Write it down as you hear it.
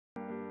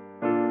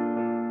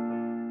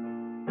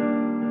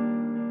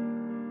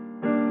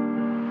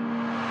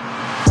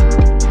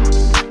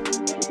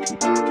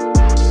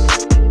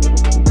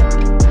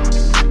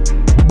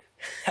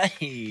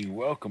Hey,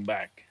 welcome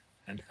back.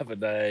 Another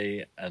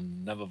day,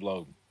 another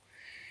vlog.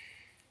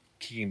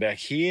 Kicking back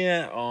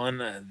here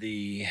on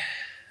the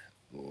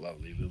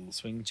lovely little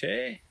swing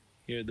chair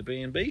here at the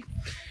B&B.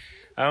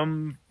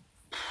 Um,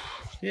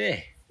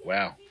 yeah,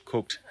 wow,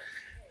 cooked.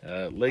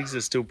 Legs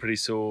are still pretty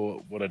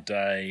sore. What a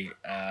day.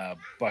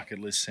 Bucket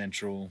list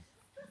central.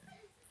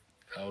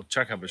 I'll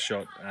chuck up a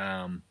shot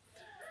on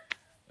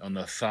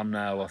the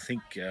thumbnail. I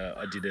think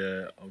I did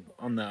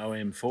on the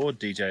OM4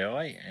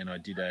 DJI, and I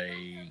did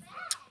a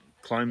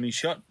clone me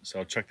shot, so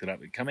I'll chuck that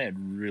up. It came out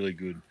really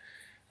good.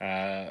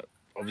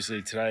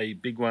 Obviously today,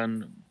 big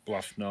one,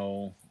 Bluff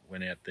Knoll,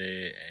 went out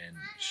there and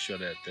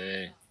shot out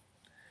there,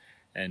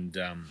 and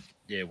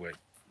yeah, we're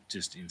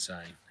just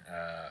insane.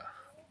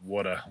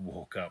 What a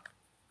walk up,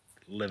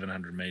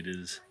 1100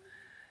 meters,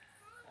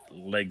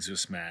 legs were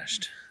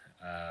smashed.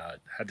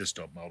 Had to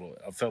stop model.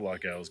 I felt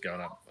like I was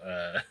going up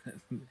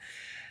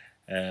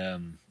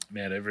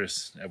Mount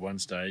Everest at one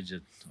stage. I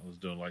was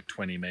doing like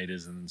 20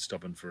 meters and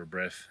stopping for a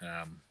breath.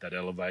 That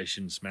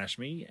elevation smashed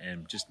me,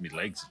 and just my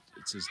legs.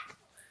 It's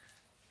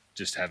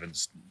just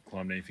haven't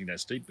climbed anything that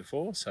steep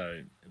before,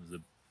 so it was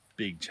a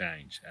big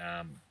change.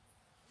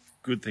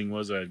 Good thing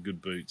was I had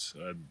good boots.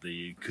 I had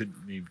the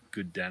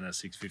good Dana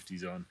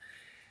 650s on,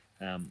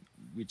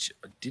 which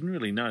I didn't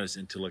really notice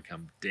until I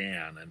come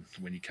down. And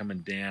when you're coming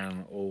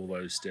down all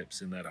those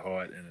steps in that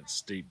height and it's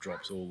steep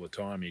drops all the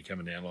time, you're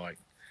coming down like,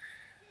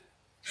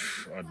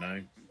 I don't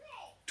know,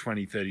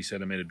 20, 30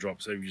 centimetre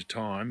drops every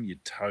time. Your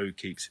toe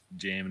keeps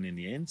jamming in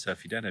the end. So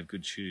if you don't have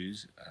good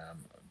shoes, I'm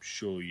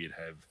sure you'd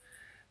have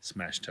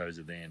smashed toes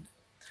at the end.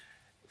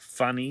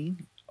 Funny,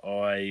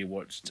 I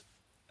watched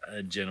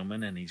a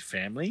gentleman and his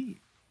family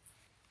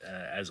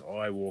as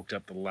I walked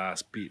up the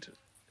last bit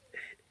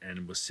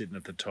and was sitting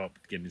at the top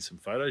getting some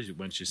photos.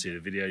 Once you see the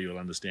video, you'll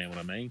understand what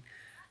I mean.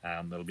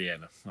 That'll be out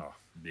in it'll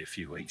be a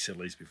few weeks at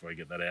least before I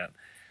get that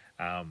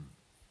out.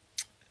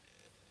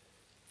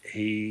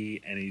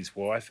 He and his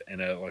wife and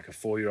like a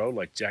 4-year-old,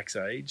 like Jack's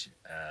age,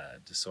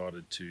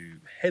 decided to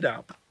head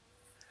up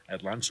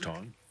at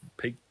lunchtime,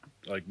 peak,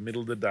 like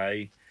middle of the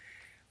day,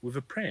 with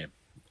a pram,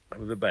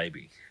 with a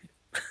baby.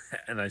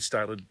 And they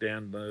started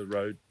down the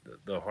road,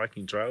 the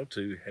hiking trail,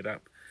 to head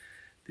up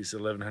this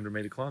 1100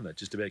 metre climb that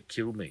just about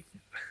killed me.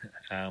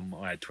 I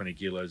had 20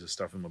 kilos of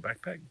stuff in my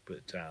backpack,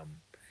 but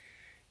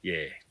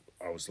yeah,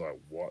 I was like,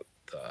 what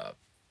the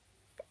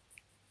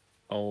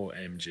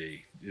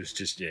OMG. It was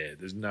just, yeah,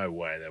 there's no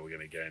way they were going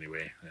to go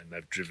anywhere. And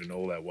they've driven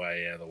all that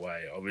way out of the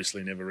way.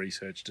 Obviously never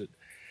researched it.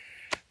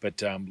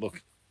 But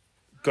look,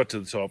 got to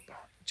the top,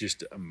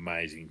 just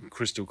amazing.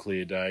 Crystal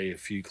clear day, a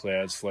few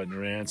clouds floating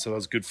around. So that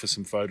was good for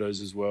some photos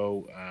as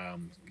well.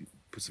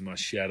 Put some nice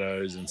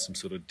shadows and some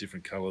sort of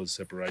different colours,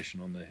 separation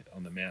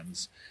on the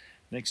mountains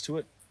next to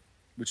it,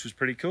 which was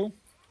pretty cool.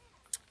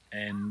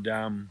 And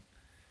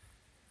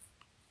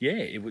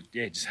yeah,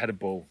 just had a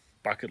ball.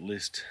 Bucket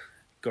list.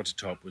 Got to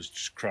top, was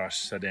just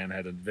crushed. Sat down,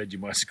 had a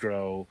Vegemite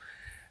scroll,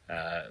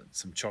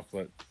 some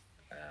chocolate,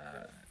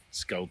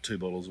 sculled 2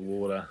 bottles of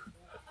water.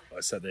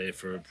 I sat there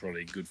for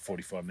probably a good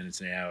 45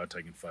 minutes, an hour,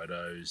 taking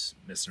photos,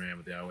 messing around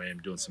with the OM,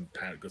 doing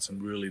got some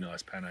really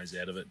nice panos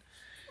out of it.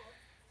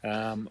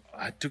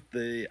 I took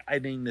the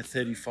 18 to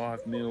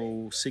 35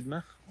 mil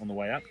Sigma on the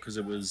way up because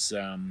it was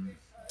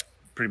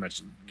pretty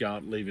much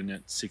leaving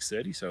at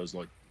 6:30, so it was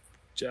like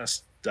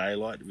just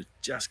daylight. It was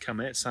just come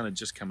out. Sun had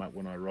just come up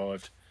when I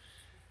arrived,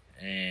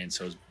 and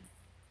so I was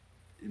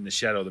in the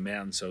shadow of the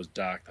mountain, so it was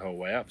dark the whole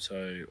way up.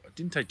 So I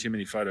didn't take too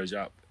many photos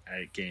up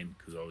again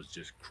because I was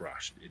just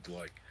crushed.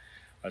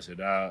 I said,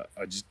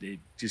 it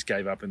just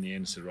gave up in the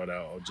end. I said, right,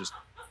 I'll just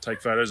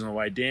take photos on the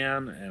way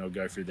down and I'll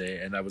go through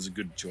there. And that was a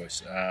good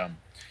choice.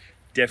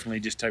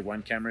 Definitely just take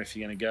one camera if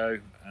you're going to go.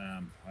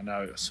 I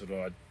know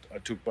I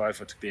took both.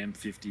 I took the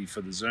M50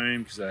 for the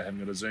zoom because I haven't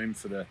got a zoom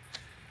for the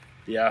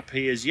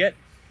RP as yet.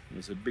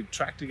 There's a big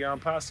tractor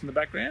going past in the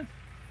background.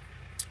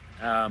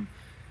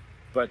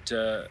 But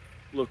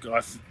look,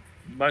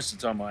 most of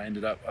the time I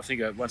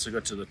think once I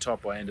got to the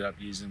top, I ended up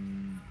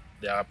using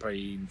the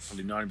RP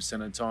probably 90% of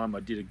the time. I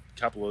did a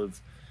couple of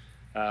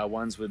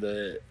ones with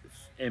the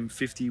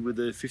M50 with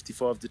the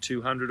 55 to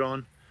 200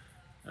 on.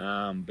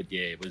 But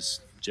yeah, it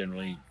was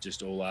generally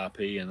just all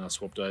RP, and I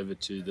swapped over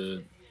to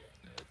the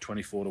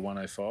 24 to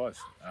 105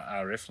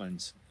 RF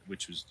lens,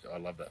 I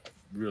love that.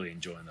 Really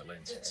enjoying that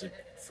lens. It's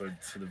for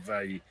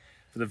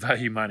the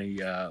value money,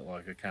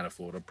 like I can't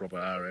afford a proper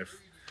RF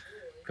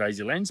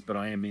crazy lens, but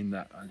I am in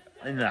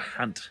the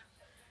hunt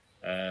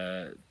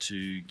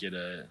to get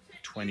a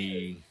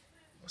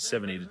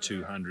 70 to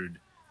 200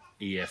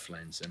 EF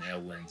lens and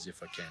L lens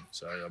if I can.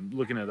 So I'm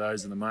looking at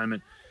those at the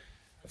moment.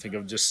 I think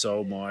I've just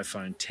sold my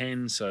iPhone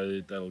 10,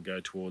 so that'll go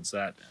towards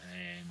that,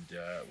 and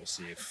we'll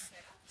see if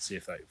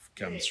they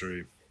come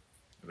through.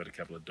 I've had a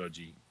couple of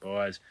dodgy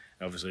buys.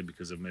 Obviously,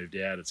 because I've moved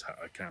out,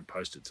 I can't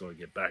post it till I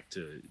get back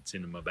it's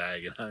in my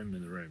bag at home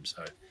in the room.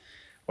 So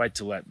wait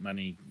till if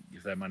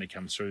that money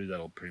comes through,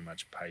 that'll pretty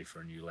much pay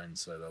for a new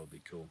lens, so that'll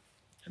be cool.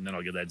 And then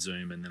I'll get that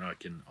zoom, and then I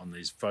can, on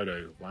these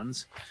photo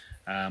ones,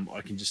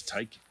 I can just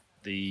take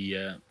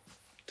the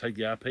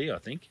RP, I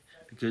think,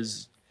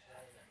 because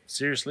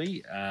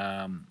seriously,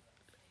 on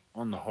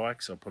the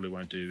hikes, I probably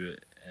won't do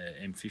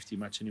M50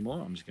 much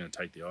anymore. I'm just going to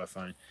take the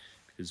iPhone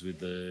because with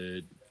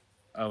the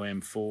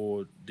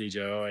OM4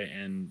 DJI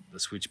and the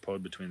switch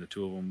pod between the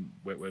two of them,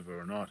 wet weather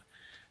or not,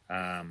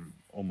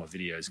 all my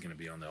video is going to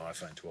be on the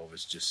iPhone 12.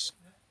 It's just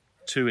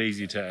too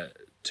easy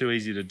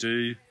to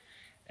do,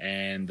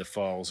 and the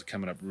files are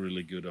coming up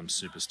really good. I'm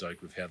super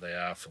stoked with how they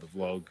are for the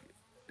vlog,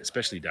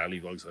 especially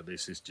daily vlogs like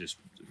this. It's just,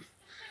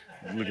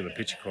 look at the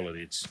picture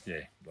quality. It's,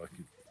 yeah, like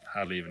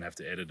hardly even have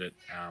to edit it.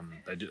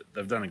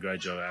 They've done a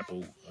great job,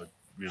 Apple.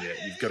 Really,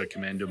 you've got to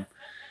commend them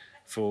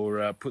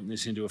for putting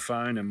this into a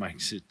phone and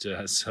makes it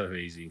so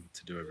easy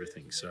to do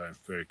everything. So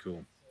very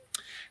cool.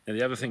 Now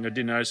the other thing I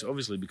did notice,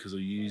 obviously because I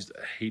used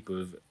a heap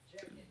of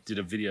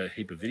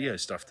video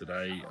stuff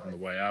today on the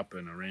way up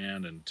and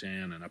around and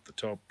down and up the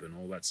top and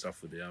all that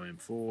stuff with the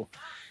OM4,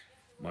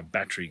 my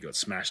battery got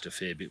smashed a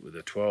fair bit with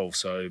the 12.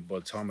 So by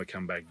the time I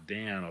come back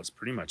down, I was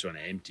pretty much on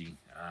empty.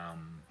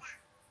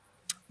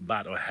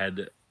 But I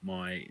had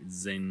my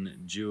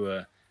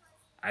Zendure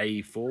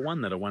A4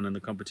 one that I won in the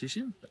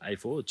competition. The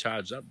A4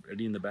 charged up,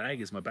 ready in the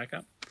bag as my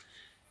backup.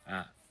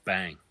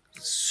 Bang,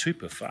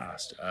 super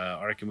fast.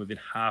 I reckon within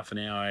half an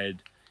hour I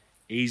had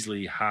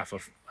easily half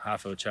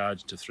a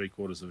charge to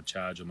 3/4 of a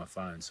charge on my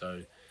phone.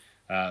 So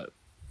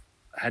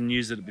hadn't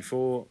used it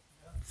before,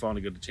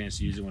 finally got a chance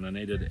to use it when I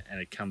needed it, and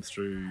it come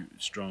through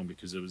strong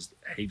because it was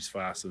heaps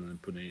faster than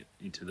putting it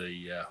into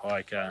the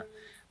hiker.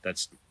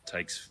 That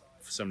takes,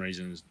 for some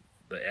reason,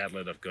 the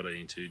outlet I've got it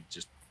into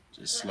just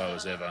as slow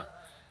as ever,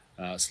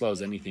 slow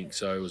as anything.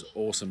 So it was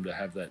awesome to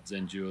have that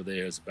Zendure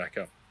there as a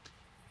backup.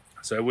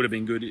 So it would have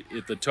been good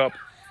at the top.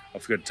 I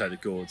forgot to take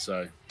the cord.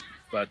 So,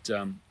 but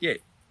yeah,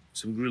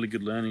 some really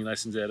good learning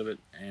lessons out of it,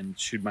 and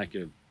should make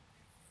a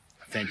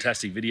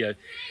fantastic video.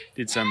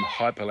 Did some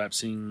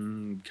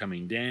hyperlapsing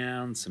coming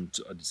down.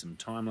 I did some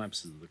time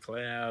lapses of the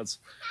clouds.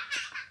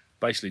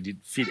 Basically did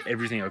fit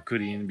everything I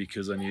could in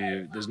because I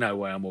knew there's no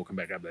way I'm walking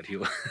back up that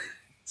hill.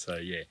 So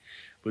yeah, it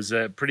was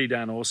pretty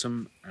darn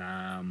awesome.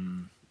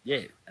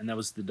 Yeah, and that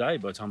was the day.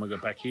 By the time I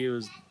got back here, it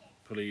was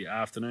probably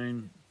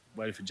afternoon.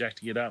 Waited for Jack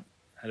to get up.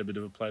 Had a bit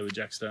of a play with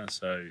Jackster.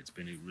 So it's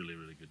been a really,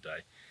 really good day.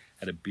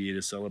 Had a beer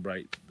to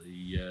celebrate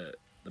the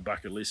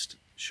bucket list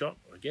shot,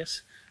 I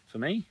guess, for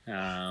me.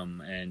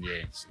 And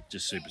yeah, it's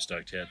just super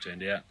stoked how it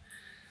turned out.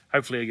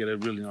 Hopefully I get a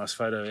really nice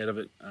photo out of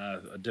it.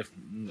 A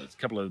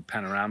couple of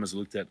panoramas I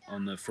looked at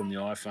from the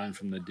iPhone,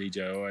 from the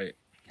DJI,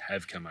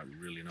 have come up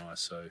really nice.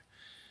 So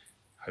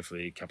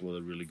hopefully a couple of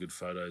the really good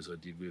photos I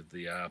did with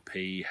the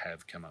RP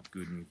have come up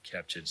good and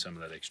captured some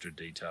of that extra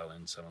detail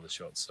in some of the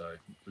shots. So it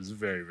was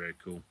very, very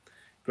cool.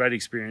 Great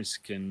experience,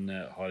 can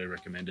highly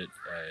recommend it.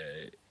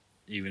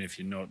 Even if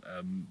you're not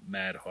a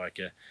mad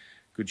hiker,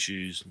 good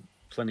shoes,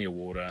 plenty of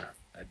water,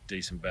 a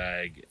decent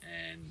bag,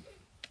 and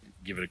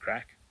give it a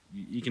crack.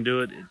 You can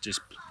do it.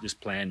 Just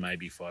plan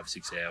maybe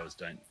 5-6 hours.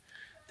 Don't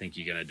think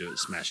you're going to do it,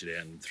 smash it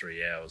out in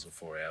 3 hours or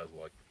 4 hours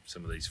like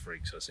some of these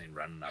freaks I've seen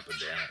running up and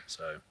down it.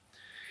 So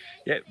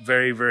yeah,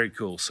 very, very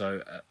cool.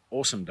 So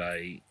awesome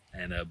day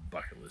and a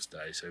bucket list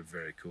day. So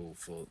very cool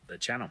for the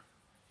channel.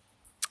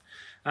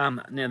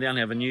 Now the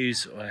only other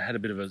news, I had a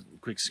bit of a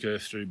quick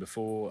scurf through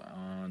before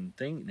on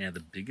thing. Now the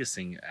biggest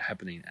thing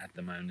happening at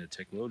the moment in the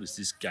tech world is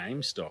this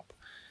GameStop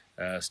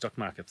stock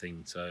market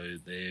thing. So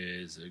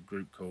there's a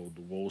group called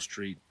the Wall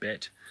Street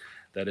Bet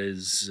that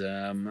is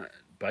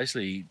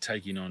basically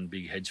taking on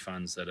big hedge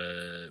funds that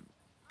are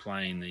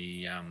playing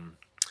the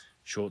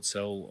short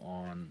sell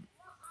on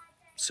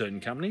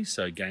certain companies.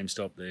 So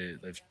GameStop,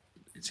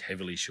 it's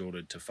heavily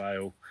shorted to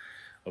fail.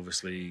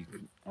 Obviously,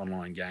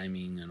 online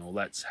gaming and all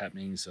that's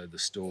happening, so the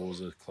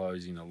stores are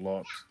closing a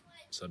lot.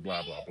 So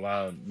blah blah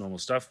blah, normal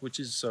stuff.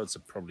 It's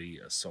probably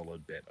a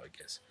solid bet, I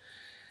guess.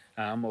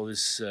 Or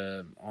this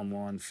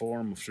online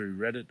forum through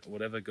Reddit or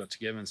whatever got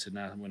together and said,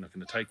 "No, we're not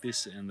going to take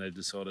this," and they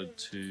decided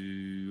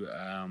to,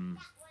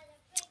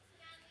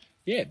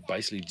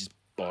 basically just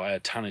buy a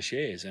ton of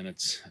shares. And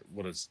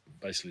what it's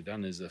basically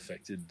done is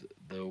affected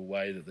the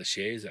way that the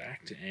shares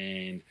act.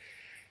 And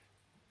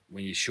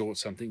when you short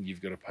something,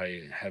 you've got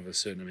to have a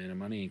certain amount of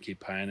money and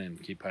keep paying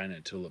it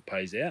until it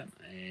pays out.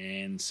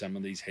 And some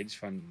of these hedge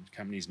fund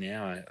companies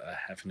now are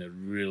having to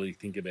really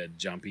think about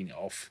jumping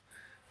off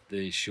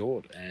the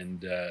short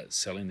and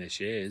selling their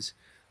shares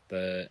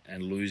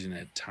and losing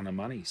a ton of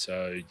money.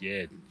 So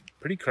yeah,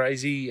 pretty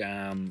crazy.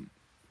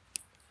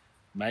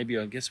 Maybe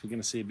I guess we're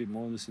going to see a bit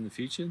more of this in the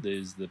future.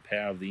 There's the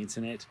power of the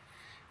internet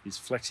is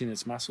flexing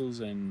its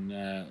muscles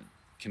and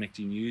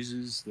connecting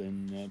users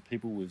and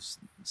people with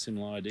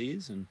similar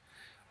ideas, and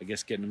I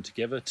guess getting them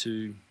together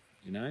to,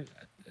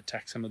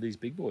 attack some of these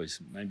big boys.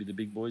 Maybe the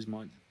big boys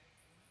might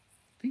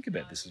think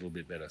about this a little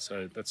bit better.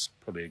 So that's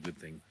probably a good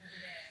thing.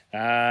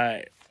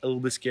 A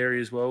little bit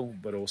scary as well,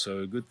 but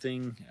also a good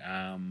thing.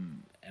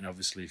 And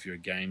obviously, if you're a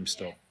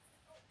GameStop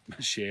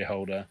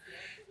shareholder,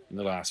 in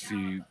the last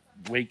few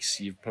weeks,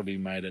 you've probably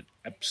made it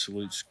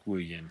absolute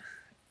squillion.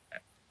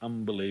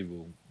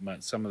 Unbelievable. I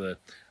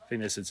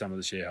think they said some of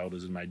the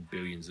shareholders have made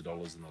billions of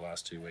dollars in the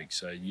last 2 weeks.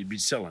 So you'd be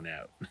selling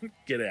out.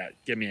 Get out.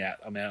 Get me out.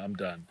 I'm out. I'm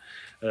done.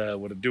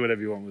 Do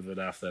whatever you want with it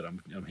after that.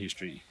 I'm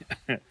history.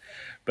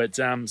 But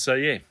so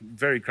yeah,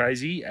 very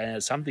crazy.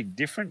 Something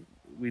different.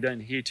 We don't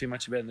hear too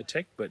much about in the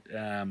tech, but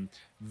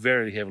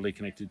very heavily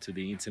connected to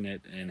the internet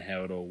and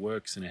how it all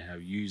works and how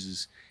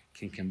users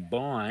can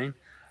combine.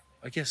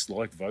 I guess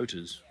like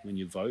voters, when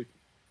you vote,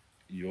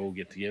 you all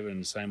get together in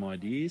the same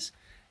ideas,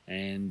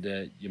 and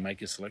you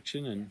make a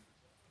selection, and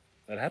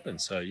that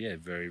happens. So yeah,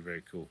 very,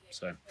 very cool.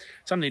 So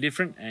something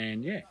different,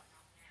 and yeah,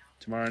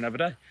 tomorrow another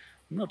day.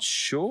 I'm not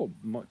sure.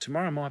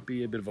 Tomorrow might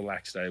be a bit of a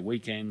lax day.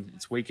 Weekend.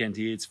 It's weekend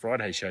here. It's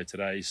Friday show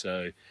today.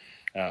 So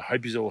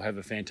hope you all have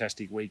a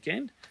fantastic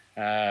weekend.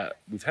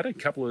 We've had a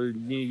couple of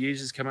new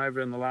users come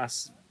over in the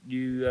last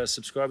new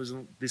subscribers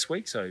this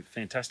week. So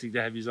fantastic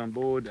to have you on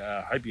board.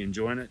 Hope you're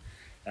enjoying it.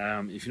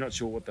 If you're not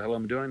sure what the hell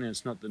I'm doing and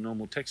it's not the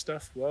normal tech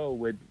stuff, well,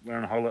 we're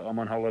on holiday. I'm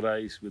on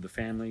holidays with the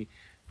family.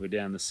 We're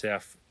down the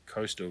south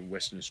coast of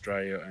Western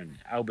Australia and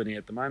Albany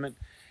at the moment,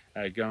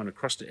 going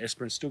across to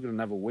Esperance. Still got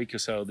another week or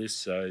so of this,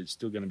 so it's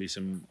still going to be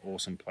some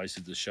awesome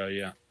places to show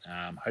you.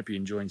 Hope you're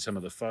enjoying some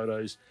of the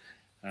photos.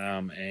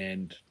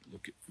 And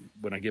look,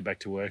 when I get back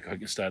to work, I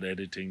can start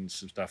editing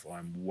some stuff.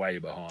 I'm way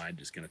behind.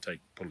 It's going to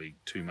take probably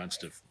 2 months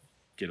to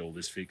get all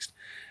this fixed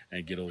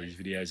and get all these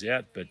videos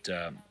out. But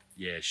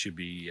yeah, it should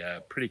be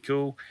pretty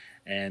cool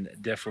and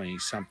definitely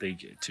something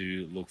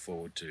to look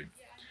forward to.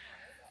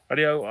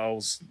 Radio,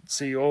 I'll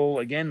see you all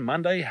again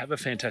Monday. Have a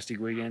fantastic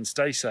weekend.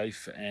 Stay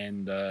safe.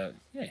 And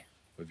yeah,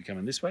 if you're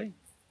coming this way,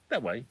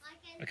 that way.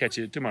 I'll catch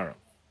you tomorrow.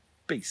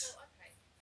 Peace.